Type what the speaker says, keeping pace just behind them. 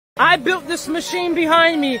I built this machine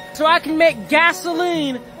behind me so I can make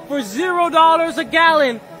gasoline for $0 a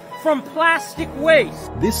gallon from plastic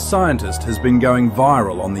waste. This scientist has been going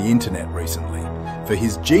viral on the internet recently for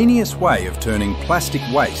his genius way of turning plastic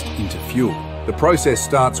waste into fuel. The process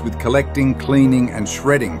starts with collecting, cleaning and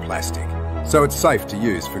shredding plastic, so it's safe to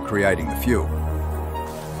use for creating the fuel.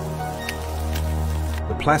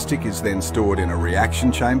 The plastic is then stored in a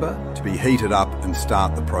reaction chamber to be heated up and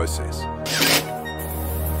start the process.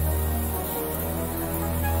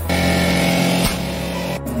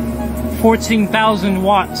 $14,000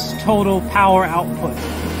 watts total power output.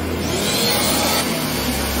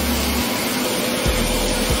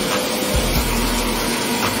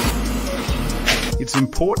 It's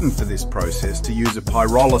important for this process to use a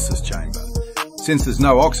pyrolysis chamber. Since there's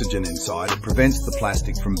no oxygen inside, it prevents the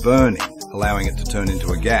plastic from burning, allowing it to turn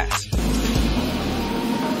into a gas.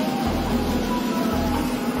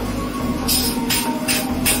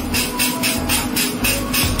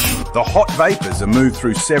 The hot vapours are moved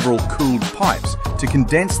through several cooled pipes to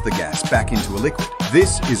condense the gas back into a liquid.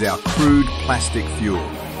 This is our crude plastic fuel.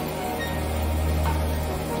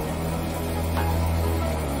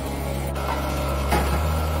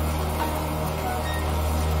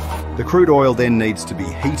 The crude oil then needs to be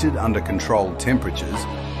heated under controlled temperatures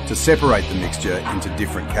to separate the mixture into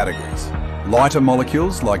different categories. Lighter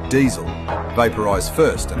molecules like diesel vaporise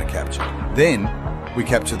first and are captured. Then we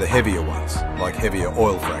capture the heavier ones, like heavier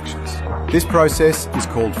oil fractions. This process is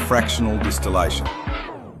called fractional distillation.